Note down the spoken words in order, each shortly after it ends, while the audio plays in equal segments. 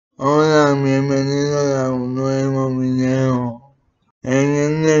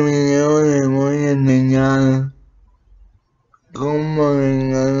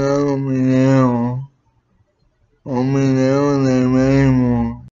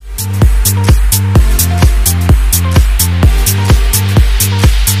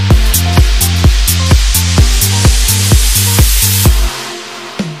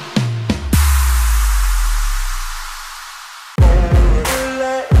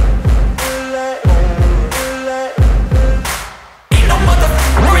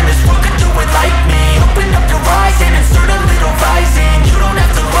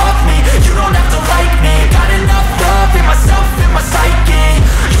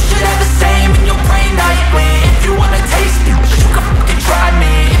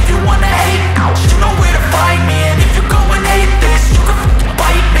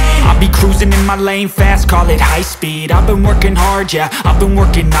lane fast, call it high speed. I've been working hard, yeah, I've been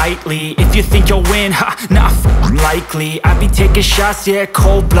working nightly. If you think you'll win, ha, not likely. I be taking shots, yeah,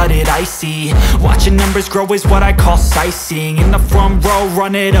 cold-blooded, icy. Watching numbers grow is what I call sightseeing. In the front row,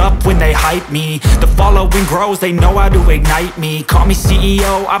 run it up when they hype me. The following grows, they know how to ignite me. Call me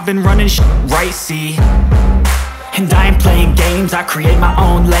CEO, I've been running shit right, see. And I ain't playing games, I create my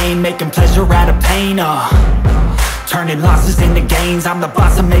own lane, making pleasure out of pain, turning losses into gains. I'm the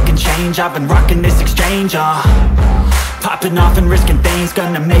boss, I'm making change. I've been rocking this exchange, popping off and risking things.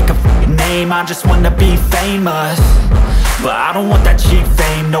 Gonna make a f***ing name. I just wanna be famous, but I don't want that cheap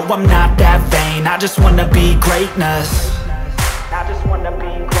fame. No, I'm not that vain. I just wanna be greatness. I just wanna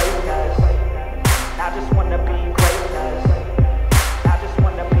be greatness. I just wanna be greatness. I just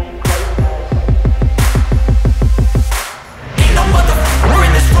wanna be greatness. Ain't no motherfucker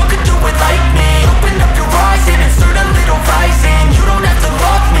in this world could do it like me. Open up your eyes and insert a little rising. You don't have to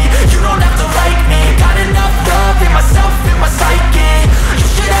love me, you don't have to like me. Got enough love in myself, in my psyche. You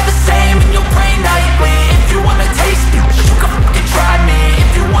should have the same in your brain nightly. If you wanna taste me, you can fucking try me.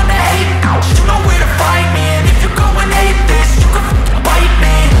 If you wanna hate me, you know where to find me. And if you go and hate this, you can fucking bite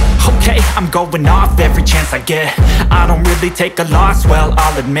me. Okay, I'm going off every chance I get. I don't really take a loss, well,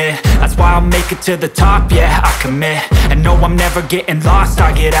 I'll admit. That's why I'll make it to the top, yeah, I commit. And no, I'm never getting lost,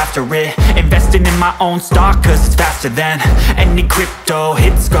 I get after it. Investing in my own stock, cause it's faster than any crypto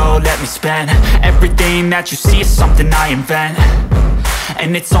hits go, let me spend. Everything that you see is something I invent,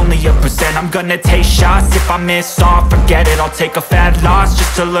 and it's only a percent. I'm gonna take shots, if I miss all, forget it. I'll take a fat loss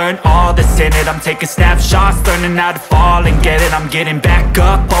just to learn all that's in it. I'm taking snapshots, learning how to fall and get it. I'm getting back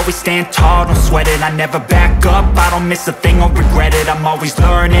up, always stand tall, don't sweat it. I never back up, I don't miss a thing or regret it. I'm always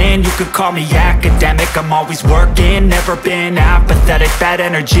learning, you could call me academic. I'm always working, never been apathetic. Bad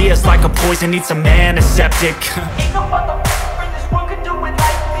energy is like a poison, needs some antiseptic.